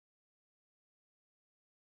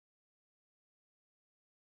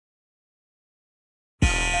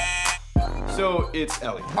So it's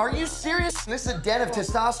Ellie. Are you serious? This is a den of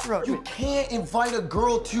testosterone. You can't invite a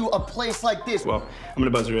girl to a place like this. Well, I'm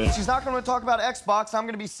gonna buzz her in. She's not gonna talk about Xbox. I'm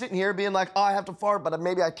gonna be sitting here being like, oh, I have to fart, but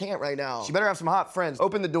maybe I can't right now. She better have some hot friends.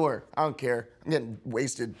 Open the door. I don't care. I'm getting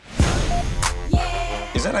wasted.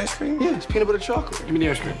 Is that ice cream? Yeah, it's peanut butter chocolate. Give me the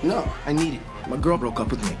ice cream. No, I need it. My girl broke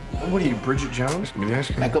up with me. What are you, Bridget Jones? Give me the ice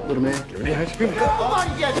cream. Back up, little man. Give me the ice cream.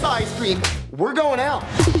 Nobody gets ice cream. We're going out.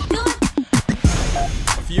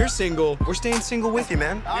 If you're single, we're staying single with you,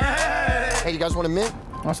 man. All right. Hey, you guys want a mint?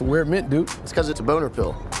 That's a weird mint, dude. It's because it's a boner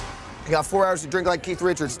pill. You got 4 hours to drink like Keith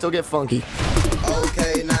Richards, still get funky.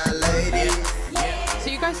 Okay, now, ladies. So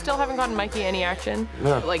you guys still haven't gotten Mikey any action?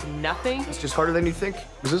 No. Like nothing? It's just harder than you think.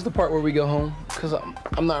 Is this the part where we go home? Because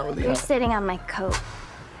I'm not really... You're sitting on my coat.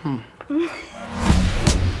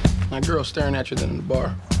 My girl's staring at you then in the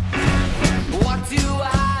bar. What do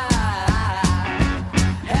I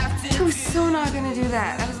have to I was so not gonna do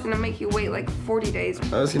that. I was gonna make you wait like 40 days.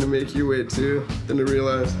 I was gonna make you wait too, then I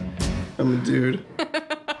realized I'm a dude.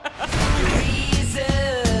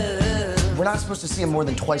 We're not supposed to see him more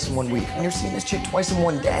than twice in 1 week. And you're seeing this chick twice in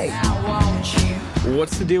 1 day.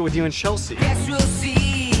 What's the deal with you and Chelsea? Guess we'll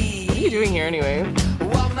see. What are you doing here anyway?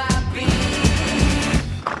 What might be.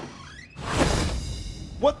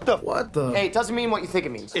 What the? What the? Hey, it doesn't mean what you think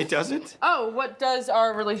it means. It doesn't? Oh, what does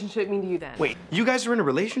our relationship mean to you then? Wait, you guys are in a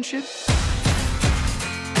relationship?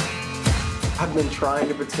 I've been trying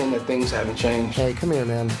to pretend that things haven't changed. Hey, come here,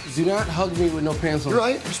 man. Do not hug me with no pants on. You're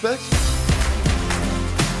right, respect.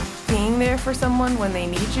 Being there for someone when they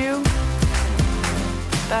need you,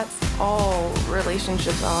 that's all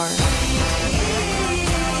relationships are.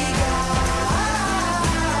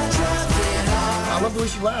 I love the way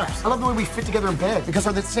she laughs. I love the way we fit together in bed because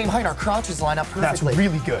we're the same height. Our crotches line up perfectly. That's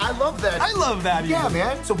really good. I love that. I love that. Yeah,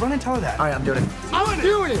 man. So run and tell her that. All right, I'm doing it. I'm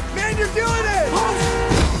doing it. Man, you're doing it.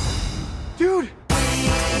 Dude.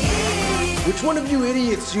 Which one of you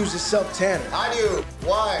idiots uses self tanner? I do.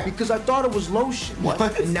 Why? Because I thought it was lotion. What?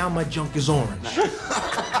 And now my junk is orange.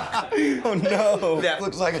 Oh no. That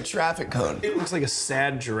looks like a traffic cone. It looks like a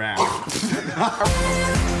sad giraffe.